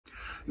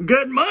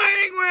Good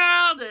morning,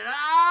 world, and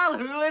all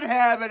who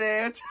inhabit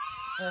it.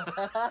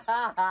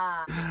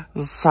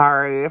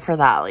 Sorry for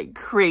that, like,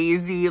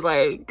 crazy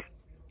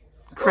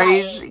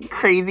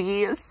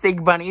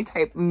Sig Bunny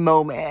type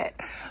moment.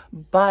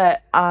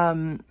 But,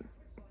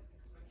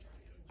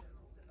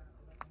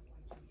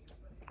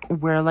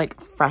 we're,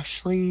 like,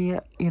 freshly,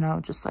 you know,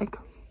 just, like,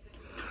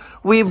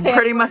 we're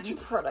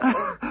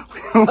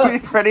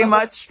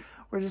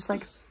just,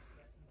 like,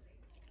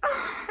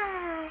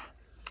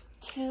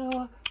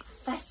 two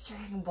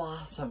festering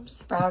blossoms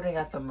sprouting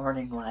at the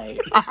morning light.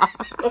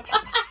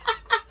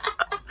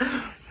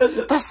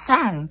 The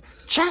sun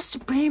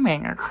just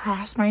beaming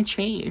across my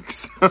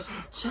cheeks.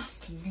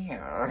 Just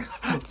near.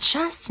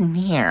 Just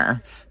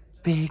near.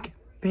 Big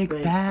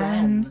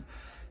Ben.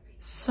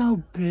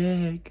 So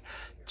big.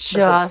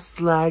 Just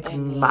like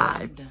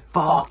my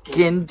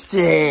fucking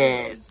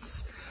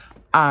tits.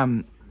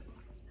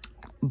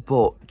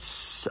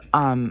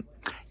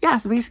 Yeah,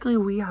 so basically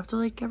we have to,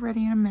 like, get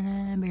ready in a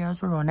minute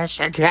because we're going to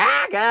Chicago.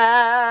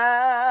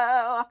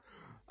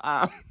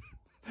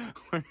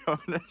 We're going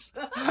to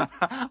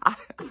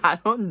I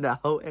don't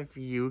know if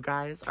you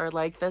guys are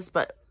like this,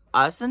 but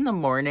us in the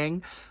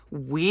morning,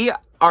 we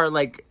are,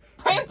 like,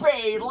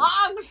 Pippi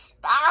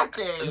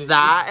Longstocking.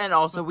 that, and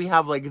also we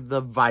have, like,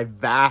 the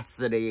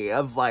vivacity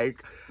of,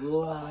 like,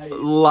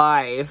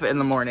 life in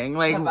the morning.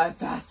 Like, the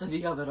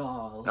vivacity of it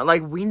all.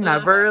 Like, we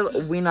never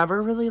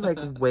really, like,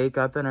 wake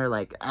up and are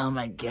like, oh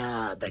my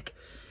god, like,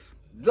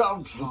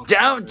 don't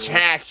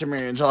text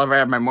me until I've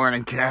had my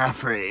morning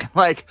coffee.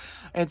 Like,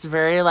 it's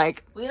very,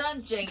 like, we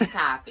don't drink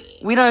coffee.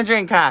 We don't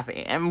drink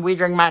coffee, and we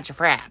drink matcha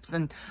fraps,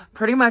 and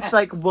pretty much,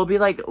 like, we'll be,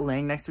 like,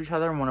 laying next to each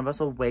other, and one of us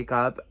will wake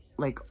up,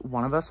 like,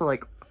 one of us will,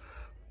 like,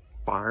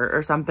 fart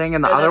or something,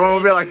 and the other one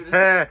will be like,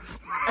 hey.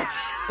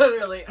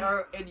 Literally,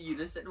 or in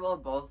unison, we'll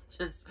both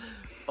just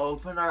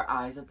open our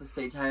eyes at the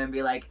same time and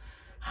be like,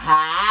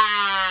 hi.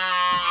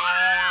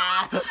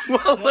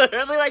 We'll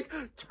literally, like,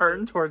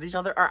 turn towards each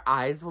other. Our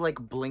eyes will, like,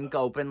 blink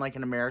open like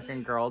an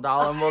American Girl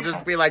doll, and we'll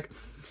just be like,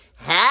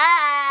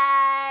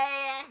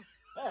 hi.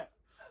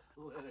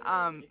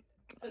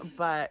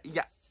 But,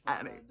 yeah.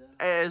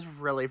 It is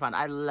really fun.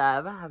 I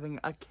love having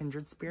a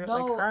kindred spirit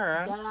like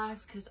her. No,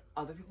 deadass, because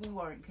other people who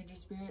aren't kindred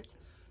spirits,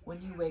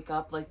 when you wake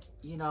up, like,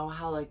 you know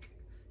how, like,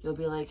 you'll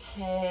be like,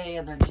 hey,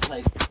 and they're just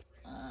like,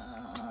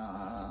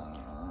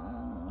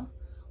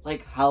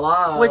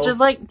 hello. Which is,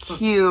 like,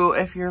 cute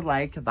if you're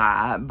like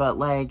that, but,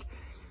 like,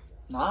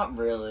 not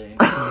really.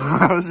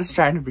 I was just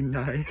trying to be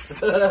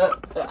nice.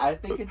 I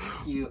think it's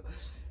cute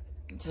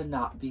to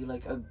not be,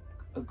 like, a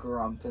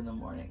grump in the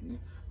morning.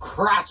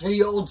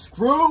 Crotchety old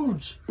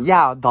Scrooge!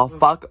 Yeah, the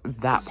fuck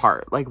that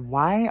part. Like,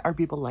 why are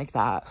people like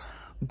that?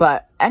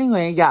 But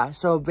anyway, yeah,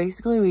 so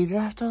basically we just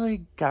have to,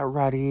 like, get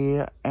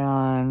ready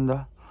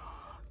and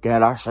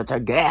get our shit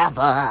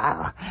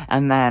together.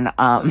 And then,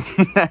 and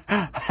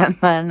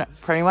then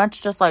pretty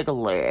much just, like,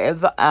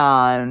 live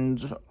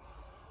and,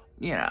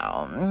 you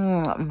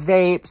know,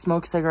 vape,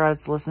 smoke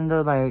cigarettes, listen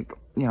to, like,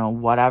 you know,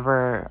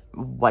 whatever,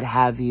 what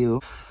have you.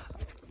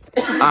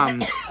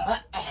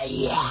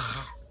 Yeah.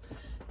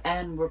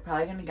 And we're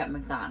probably gonna get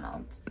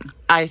McDonald's.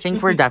 I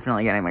think we're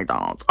definitely getting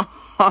McDonald's.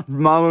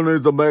 Mama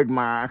needs a Big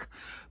Mac.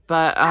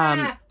 But,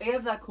 we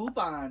have that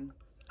coupon.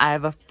 I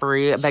have a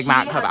free Big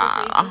Mac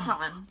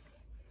coupon.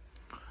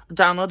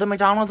 Download the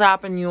McDonald's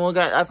app and you will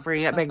get a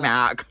free Big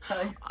Mac.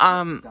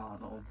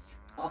 McDonald's.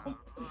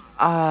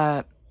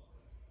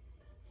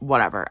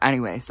 Whatever.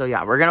 Anyway, so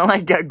yeah, we're gonna,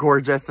 like, get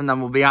gorgeous and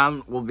then we'll be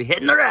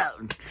hitting the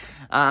road.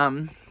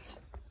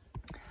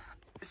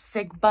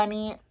 Sig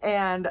Bunny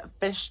and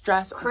Fish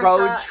Dress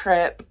road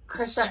trip.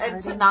 Krista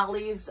and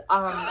Sonali's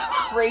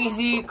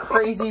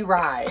crazy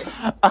ride.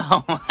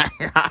 Oh my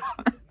god.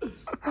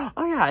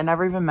 Oh yeah, I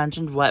never even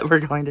mentioned what we're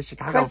going to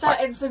Chicago for.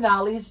 Krista and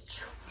Sonali's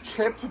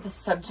trip to the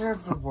center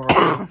of the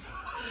world.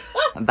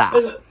 That.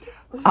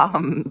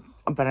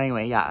 But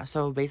anyway, yeah.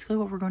 So basically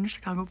what we're going to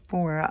Chicago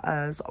for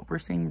is we're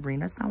seeing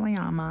Rina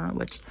Sawayama,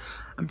 which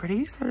I'm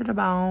pretty excited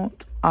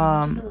about.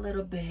 Just a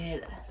little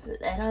bit.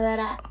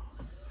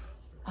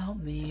 Oh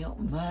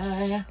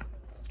my.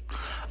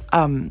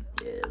 And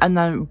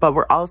then, but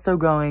we're also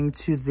going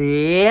to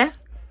the,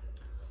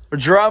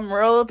 drum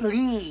roll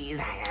please,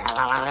 the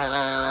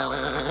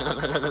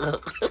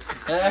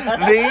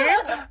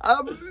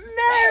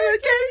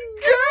American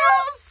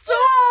Girl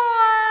Store!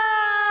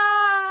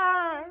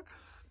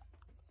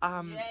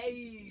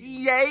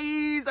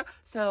 Yays!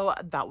 So,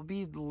 that would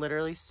be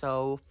literally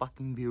so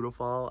fucking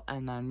beautiful,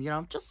 and then, you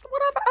know, just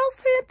whatever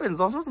else happens,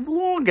 I'll just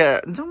vlog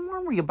it. Don't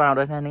worry about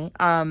it, honey.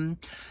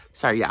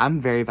 Sorry, yeah, I'm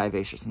very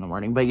vivacious in the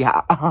morning, but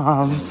yeah,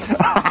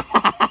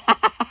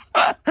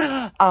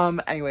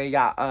 anyway,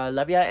 yeah,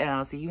 love ya, and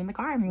I'll see you in the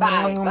car.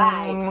 Bye.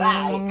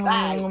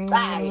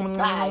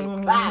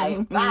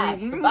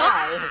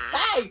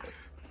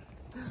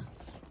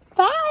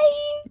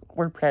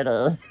 We're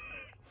pretty.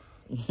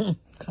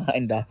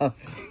 Kinda.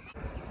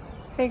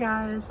 Hey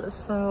guys,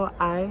 so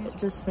I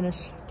just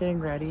finished getting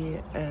ready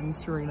and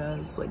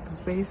Serena's like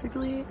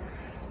basically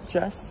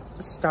just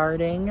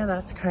starting.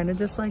 That's kind of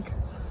just like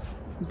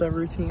the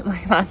routine.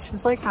 Like, that's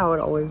just like how it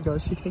always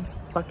goes. She takes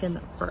fucking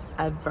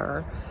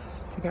forever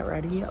to get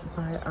ready.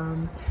 But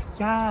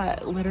yeah,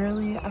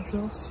 literally I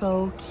feel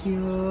so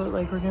cute.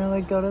 Like, we're gonna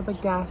like go to the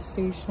gas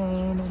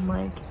station and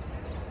like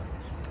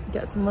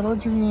get some little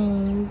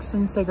drinks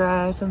and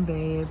cigarettes and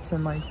vapes,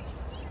 and like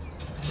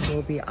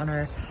we'll be on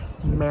our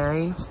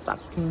merry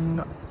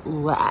fucking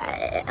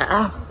way.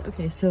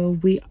 Okay, so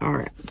we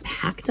are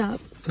packed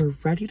up. We're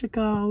ready to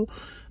go.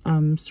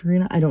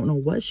 Serena, I don't know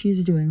what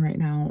she's doing right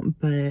now,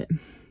 but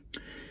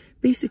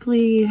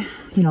basically,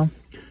 you know,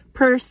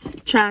 purse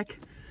check,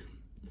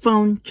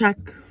 phone check,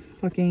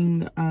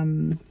 fucking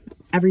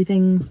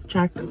everything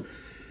check,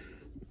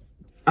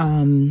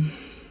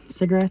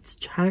 cigarettes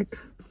check,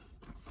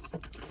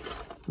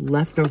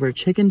 leftover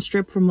chicken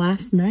strip from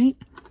last night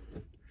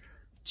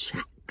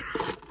check,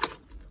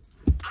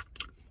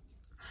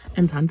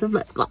 and tons of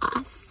lip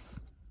gloss.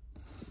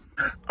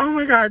 Oh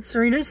my god,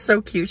 Serena's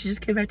so cute. She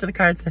just came back to the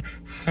car and said,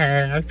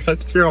 "Hey, I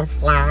picked you a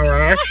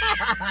flower."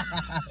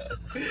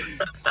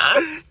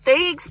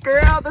 Thanks,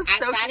 girl. That's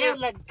so cute. It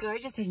looked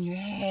gorgeous in your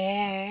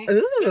hair.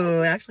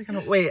 Ooh, actually kind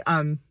of, wait,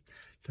 the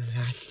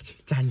last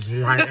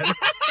dandelion.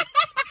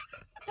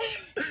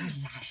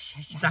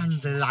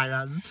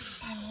 Dandelion.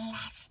 The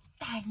last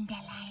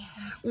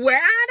dandelion. We're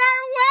on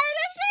our way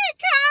to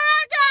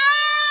Chicago!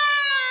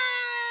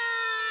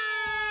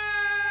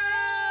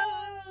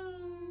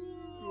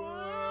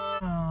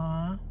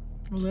 Aww,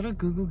 a little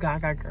goo goo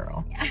gaga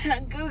girl.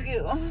 Goo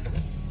goo.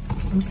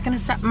 I'm just gonna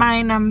set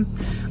mine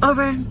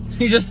over.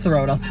 You just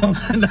throw it up.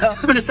 I'm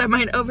gonna set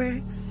mine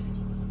over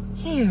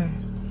here.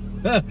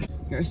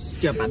 You're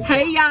stupid.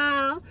 Hey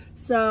y'all.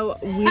 So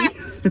we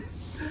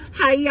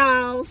hey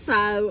y'all.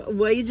 So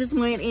we just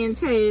went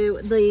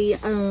into the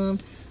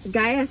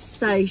gas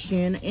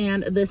station,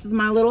 and this is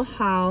my little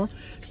haul.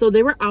 So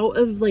they were out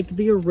of like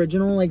the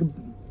original like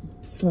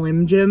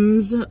Slim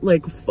Jims,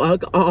 like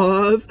fuck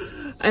off,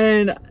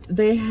 and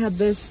they had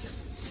this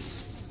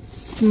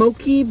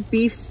smoky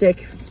beef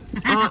stick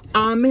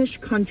Amish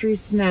country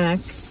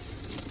snacks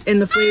in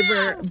the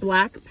flavor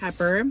black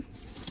pepper.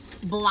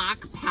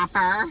 Black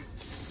pepper.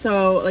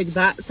 So like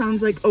that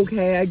sounds like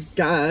okay, I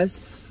guess.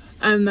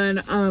 And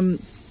then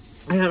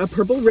I had a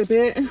purple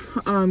ribbit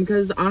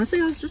because honestly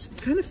I was just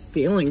kind of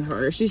feeling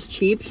her. She's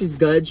cheap, she's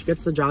good, she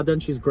gets the job done,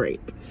 she's great.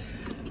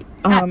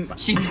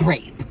 She's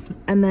great.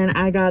 And then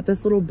I got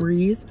this little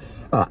Breeze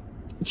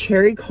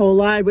cherry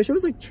cola. I wish it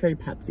was like cherry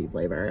Pepsi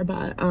flavor,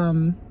 but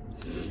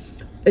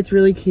it's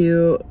really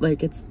cute.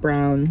 Like, it's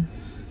brown,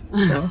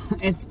 so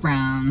it's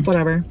brown,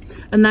 whatever.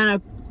 And then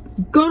a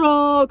good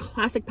old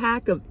classic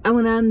pack of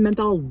L&M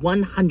menthol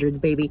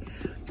 100s, baby.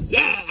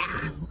 Yeah.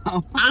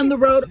 On the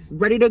road,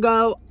 ready to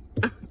go.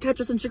 Catch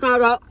us in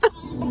Chicago.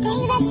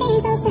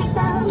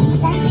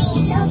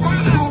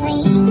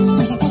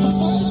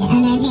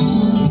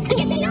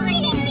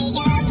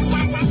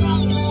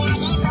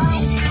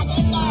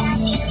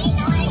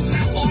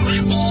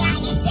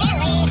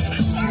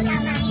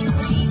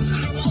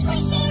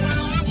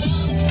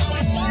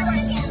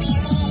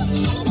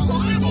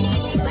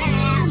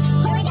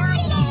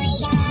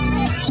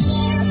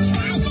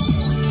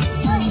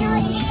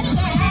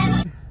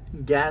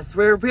 Guess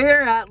where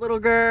we're at, little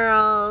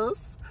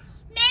girls.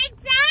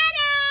 McDonald's.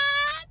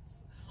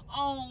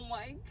 Oh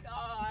my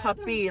god.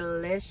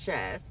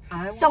 Puppylicious.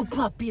 So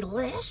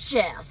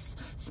puppylicious.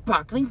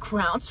 Sparkling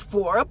crowns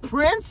for a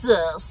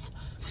princess.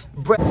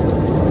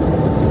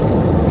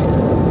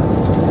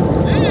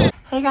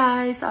 Hey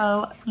guys,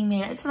 so we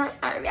made it to my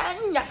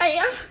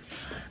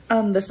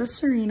this is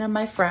Serena,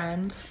 my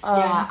friend.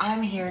 Yeah,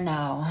 I'm here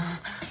now.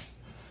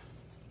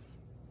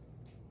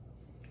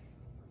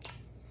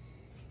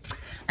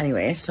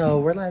 Anyway, so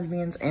we're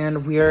lesbians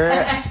and we're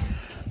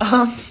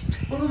Oh,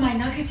 my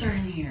nuggets are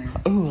in here.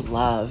 ooh,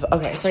 love.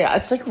 Okay, so yeah,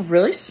 it's like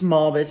really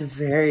small, but it's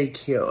very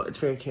cute. It's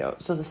very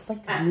cute. So this is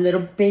like the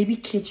little baby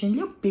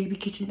kitchen,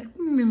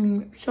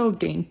 so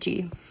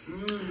dainty.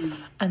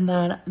 And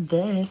then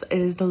this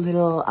is the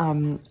little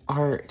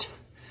art.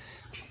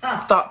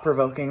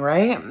 Thought-provoking,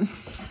 right?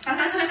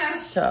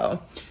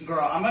 So Girl,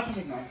 I'm about to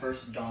take my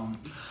first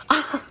dump.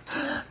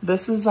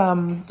 this is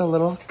the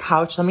little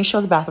couch. Let me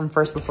show the bathroom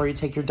first before you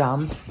take your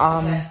dump.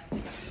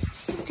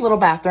 This is the little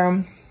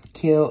bathroom.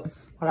 Cute.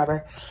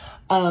 Whatever.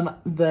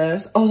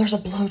 There's a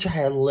blow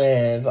dryer.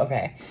 Live.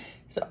 Okay.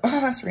 So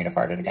Serena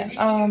farted again.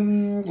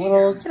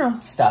 Little, you know,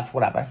 stuff,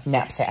 whatever.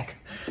 Knapsack.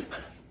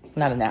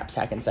 Not a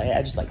knapsack inside.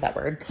 I just like that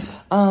word.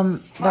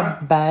 The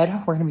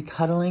bed. We're gonna be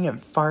cuddling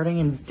and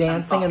farting and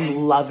dancing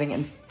and loving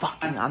and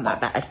fucking on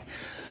that bed.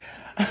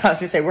 I was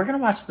gonna say we're gonna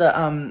watch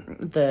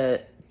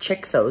the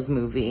Chixos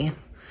movie,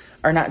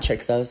 or not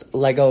Chixos,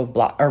 Lego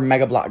Block or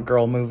Mega Block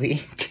Girl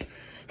movie.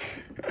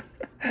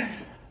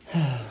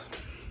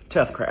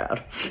 Tough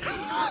crowd.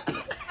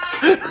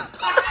 I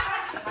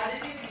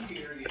didn't even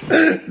hear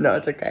you. No,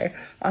 it's okay.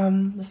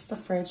 This is the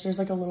fridge. There's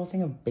like a little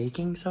thing of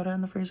baking soda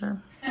in the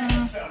freezer.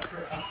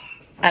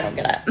 I don't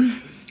get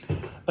it.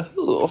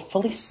 Ooh,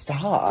 fully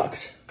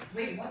stocked.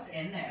 Wait, what's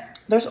in there?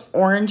 There's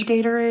orange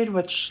Gatorade,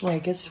 which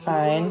like is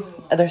fine.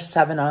 There's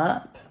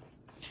 7-Up.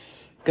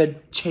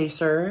 good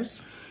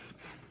chasers.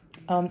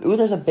 Ooh,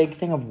 there's a big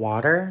thing of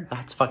water.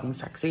 That's fucking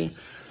sexy.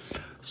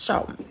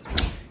 So,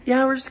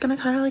 yeah, we're just gonna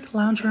kind of like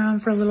lounge around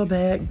for a little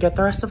bit, get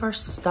the rest of our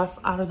stuff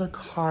out of the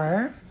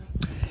car,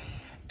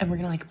 and we're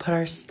gonna like put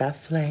our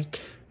stuff like,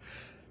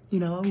 you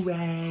know, away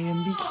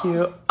and be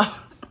cute.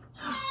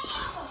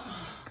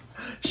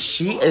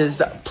 She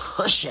is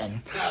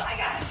pushing. Girl, I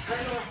gotta turn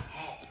your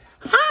head.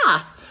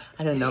 Ha!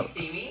 I don't know. You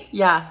see me?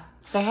 Yeah.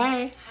 Say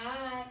hey.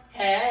 Hi.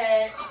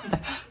 Hey.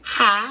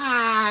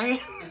 Hi.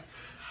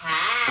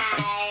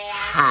 Hi.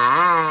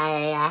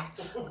 Hi.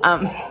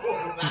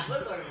 That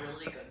was a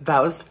really good.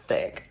 That was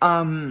thick.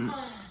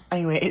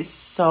 Anyways,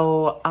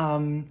 so,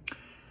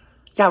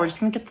 yeah, we're just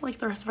gonna get like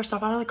the rest of our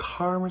stuff out of the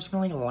car, and we're just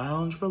gonna like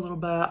lounge for a little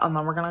bit, and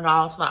then we're gonna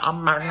go to the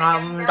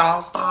American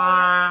Doll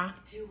Store.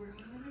 Dude, we're going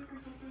to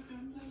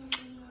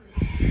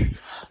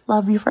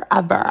Love you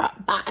forever.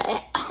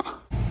 Bye.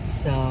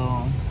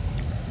 So,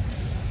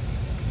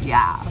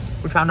 yeah,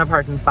 we found a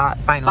parking spot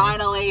finally.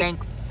 Finally. Thank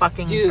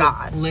fucking Dude,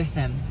 God.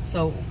 listen.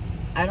 So,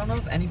 I don't know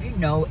if any of you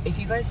know, if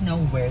you guys know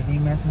where the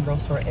American Girl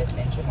store is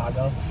in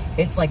Chicago,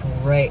 it's like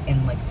right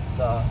in like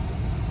the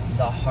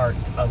heart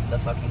of the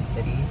fucking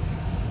city.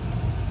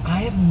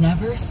 I have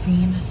never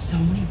seen so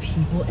many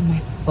people in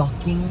my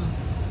fucking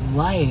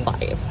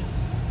life.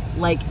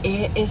 Like,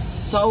 it is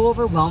so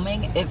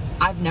overwhelming.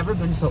 I've never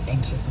been so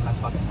anxious in my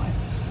fucking life.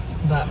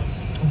 But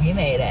we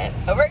made it.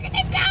 And we're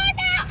gonna go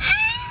now.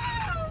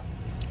 Ah!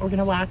 We're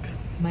gonna walk.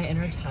 My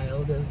inner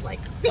child is like,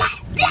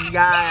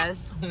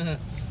 Yes.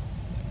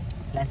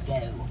 let's go.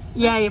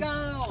 Yay.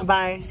 Let's go.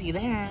 Bye. See you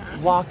there.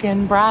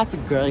 Walking brats.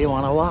 Girl, you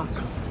wanna walk?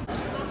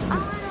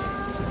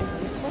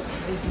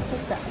 Is this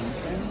like the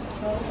entrance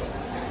though?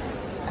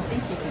 I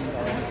think you can go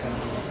in from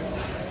here.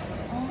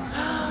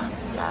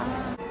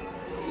 Yeah.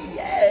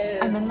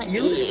 Yes. I'm in the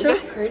You look egg. so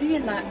pretty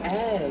in that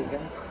egg.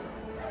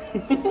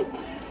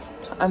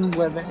 I'm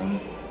living.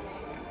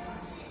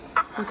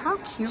 Look how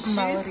cute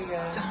Melody is.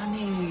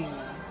 Stunning.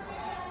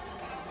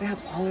 They have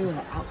all their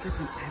little outfits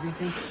and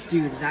everything.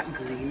 Dude, that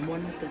green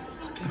one with the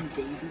fucking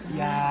daisies on it.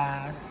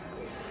 Yeah.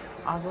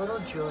 Our little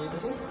Julie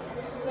just...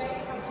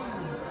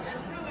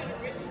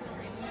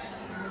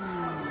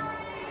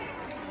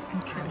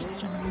 And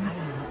Kirsten. I don't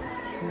know,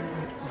 it's too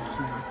like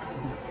black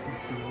and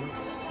sissy,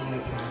 so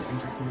and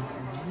just make a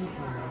really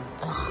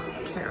Ugh,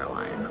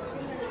 Caroline.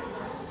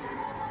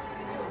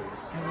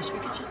 I wish we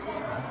could just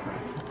have her.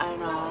 I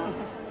know.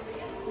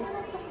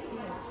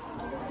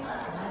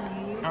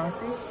 I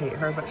honestly hate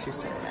her, but she's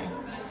so funny.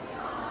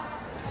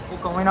 We're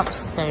going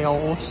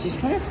upstairs. She's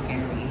kind of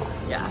scary.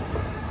 Yeah.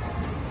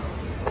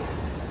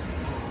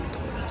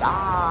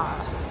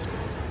 Yes.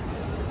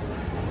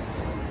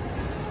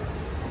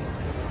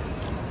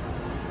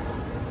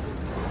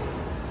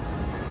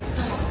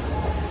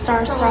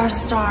 Stars, stars,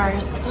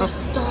 stars. The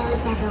stars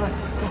everywhere.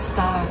 The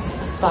stars,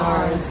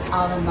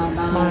 all in my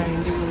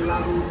mind. Do you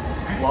love me?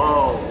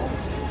 Whoa.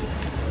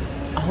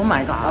 Oh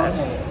my God.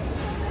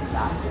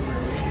 That's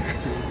really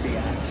creepy,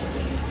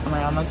 actually. Oh my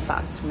God, I'm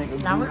obsessed.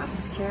 Now we're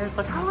upstairs.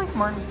 Look how like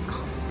more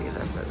comfy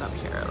this is up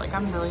here. Like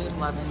I'm really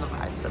loving the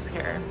vibes up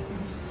here.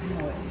 I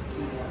know, it's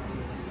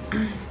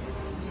cute.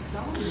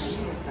 So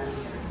many of them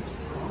here.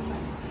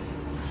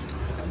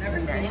 I've never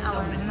seen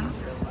so many in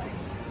real life.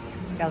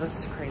 Yeah, this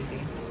is crazy.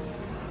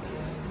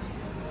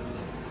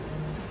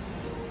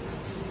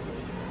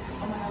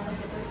 Oh my God, look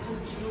at there's the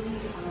Julie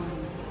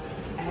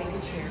egg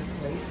chair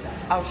playset.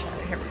 Oh shit,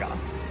 here we go.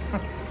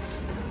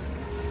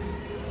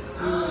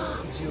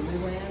 Dude, Julie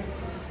Land.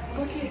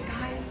 Look at it,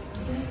 guys.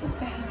 There's the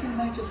bathroom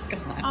I just got.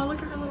 Oh,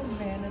 look at her little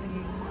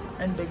vanity.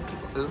 And big,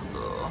 ooh,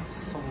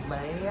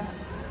 Soleil.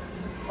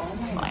 Oh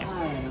my Slime.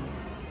 God.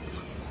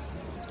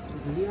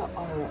 We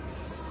are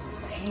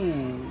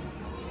slaying.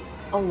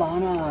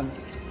 Alana,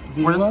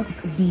 you We're- look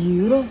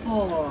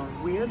beautiful.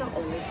 We're the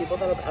only people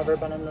that have ever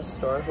been in the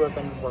store who have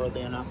been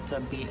worthy enough to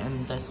be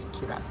in this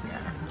cute ass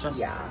mirror. Just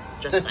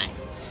saying.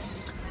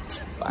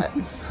 But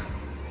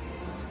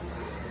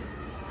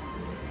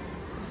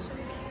so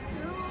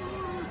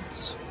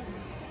cute.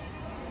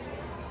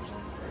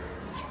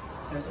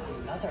 There's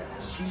another.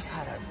 She's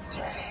had a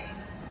day.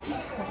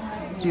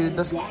 Dude,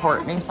 this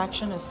Courtney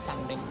section is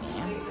sending me.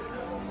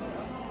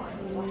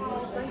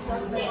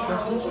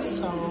 This is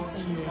so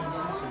cute.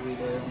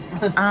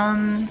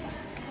 I'm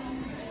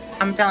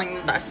feeling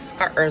this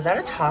skirt. Or is that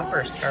a top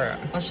or a skirt?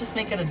 Let's just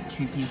make it a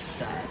two-piece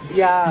set.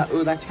 Yeah.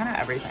 Ooh, that's kind of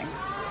everything.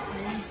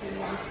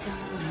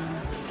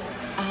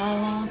 I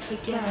won't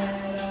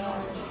forget.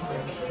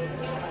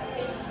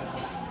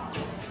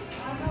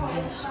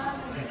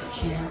 Take a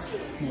chance.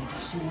 Make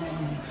sure.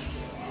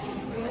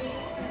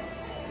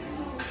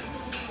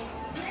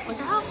 Look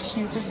at how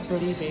cute this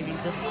Bitty Baby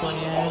display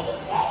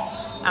is.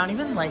 I don't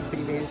even like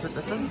Bitty Babies, but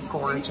this is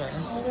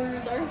gorgeous.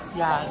 Colors are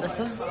Yeah, this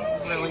is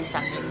really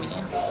sending me.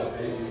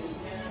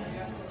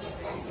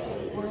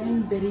 We're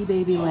in Bitty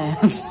Baby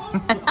Land.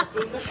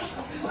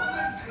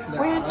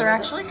 Wait, they're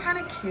actually kind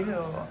of cute.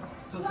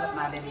 Who put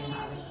my baby in the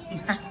oven?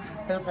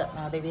 Who put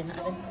my baby in the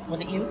oven? Was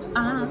it you?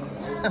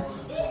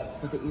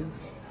 Was it you?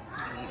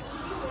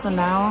 So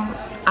now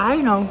I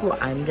know who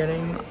I'm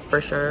getting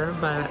for sure,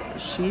 but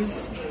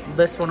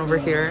this one over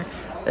here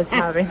is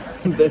having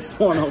This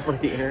one over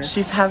here.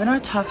 she's having a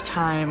tough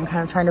time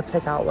kind of trying to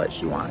pick out what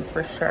she wants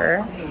for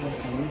sure. Okay,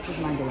 listen, this is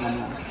my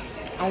dilemma.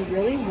 I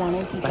really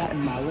wanted to get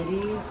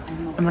Melody.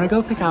 And I'm gonna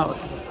go pick out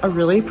a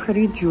really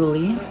pretty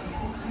Julie.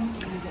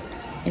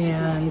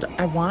 And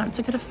I want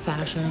to get a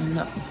fashion,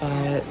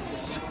 but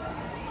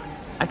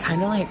I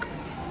kind of like,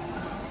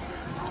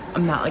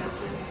 I'm not like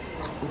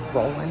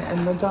rolling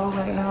in the doll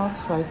right now.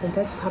 So I think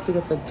I just have to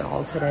get the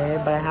doll today.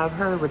 But I have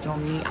her original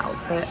me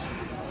outfit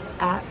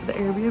at the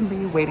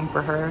Airbnb waiting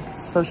for her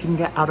so she can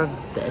get out of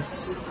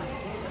this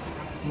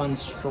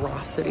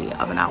monstrosity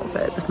of an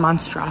outfit, this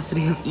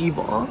monstrosity of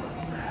evil.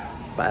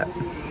 But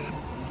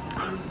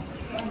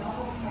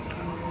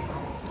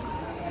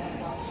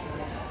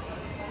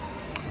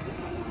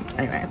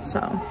anyway, so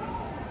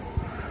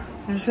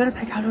I'm just gonna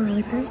pick out a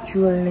really pretty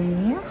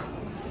Julie.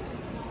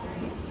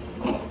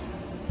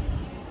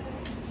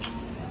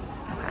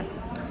 Okay,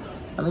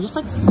 let me just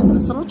like sit in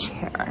this little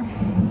chair,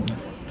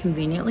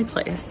 conveniently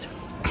placed,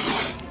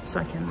 so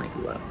I can like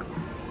look.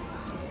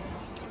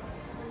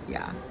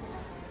 Yeah.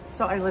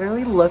 So I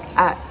literally looked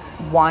at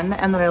one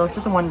and then I looked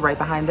at the one right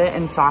behind it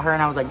and saw her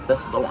and I was like,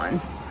 this is the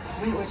one.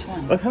 Wait, which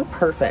one? Look how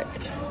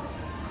perfect.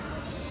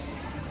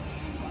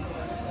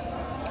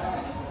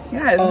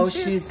 Yeah, isn't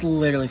she? She's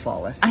literally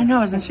flawless. I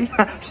know, isn't she?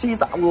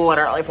 She's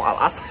literally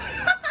flawless.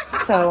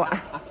 So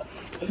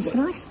I'm just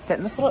gonna like sit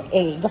in this little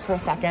egg for a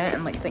second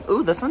and like think,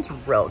 ooh, this one's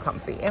real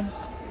comfy.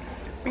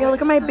 But yeah,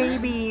 look at my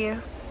baby.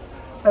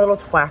 My little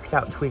twacked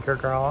out tweaker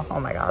girl. Oh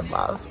my God,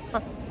 love.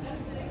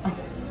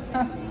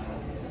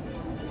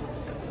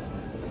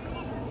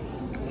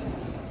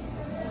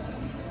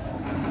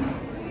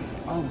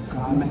 Oh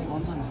God, my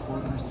phone's on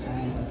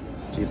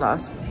 4%.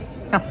 Jesus.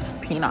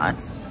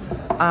 Peanuts.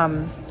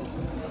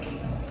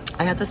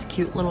 I had this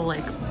cute little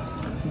like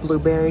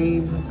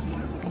blueberry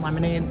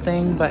lemonade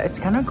thing, but it's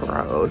kind of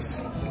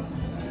gross.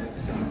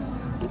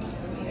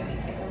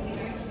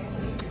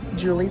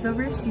 Julie's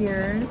over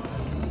here.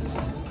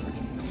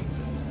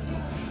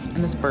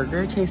 And this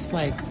burger tastes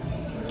like,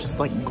 just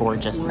like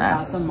gorgeousness. We're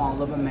at the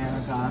Mall of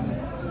America.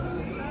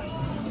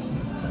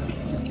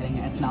 Just kidding,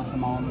 it's not the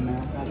Mall of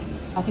America.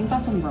 I think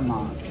that's in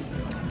Vermont.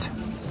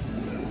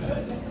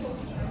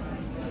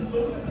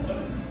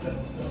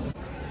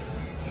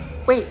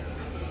 Wait,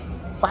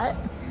 what?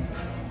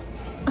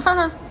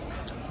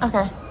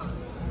 Okay.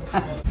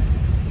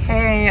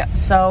 Hey,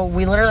 so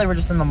we literally were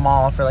just in the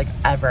mall for like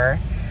ever.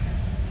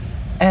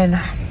 And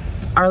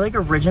our like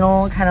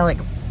original kind of like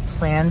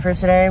plan for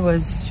today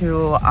was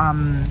to,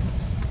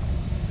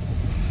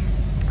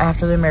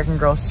 after the American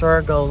Girl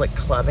store, go like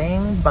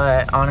clubbing.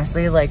 But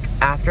honestly, like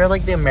after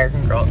like the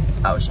American Girl,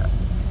 oh shit.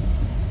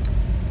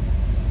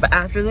 But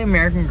after the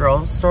American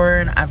Girl store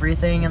and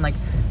everything and like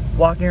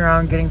walking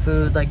around getting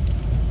food, like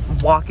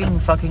walking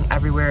fucking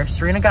everywhere,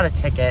 Serena got a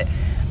ticket.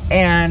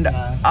 And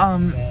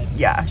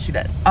yeah, she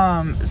did.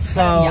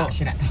 So Yeah,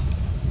 she did.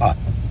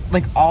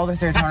 like all the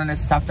serotonin is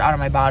sucked out of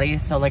my body.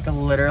 So like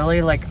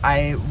literally like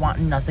I want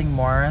nothing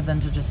more than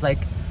to just like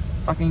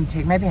fucking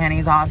take my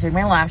panties off, take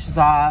my lashes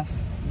off,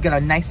 get a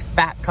nice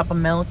fat cup of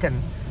milk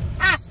and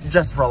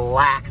just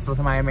relax with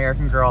my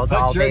American Girl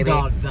doll, Put your baby.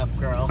 dogs up,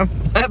 girl.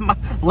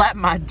 let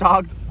my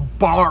dogs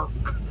bark.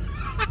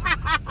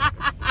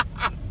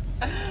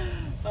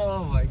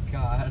 Oh my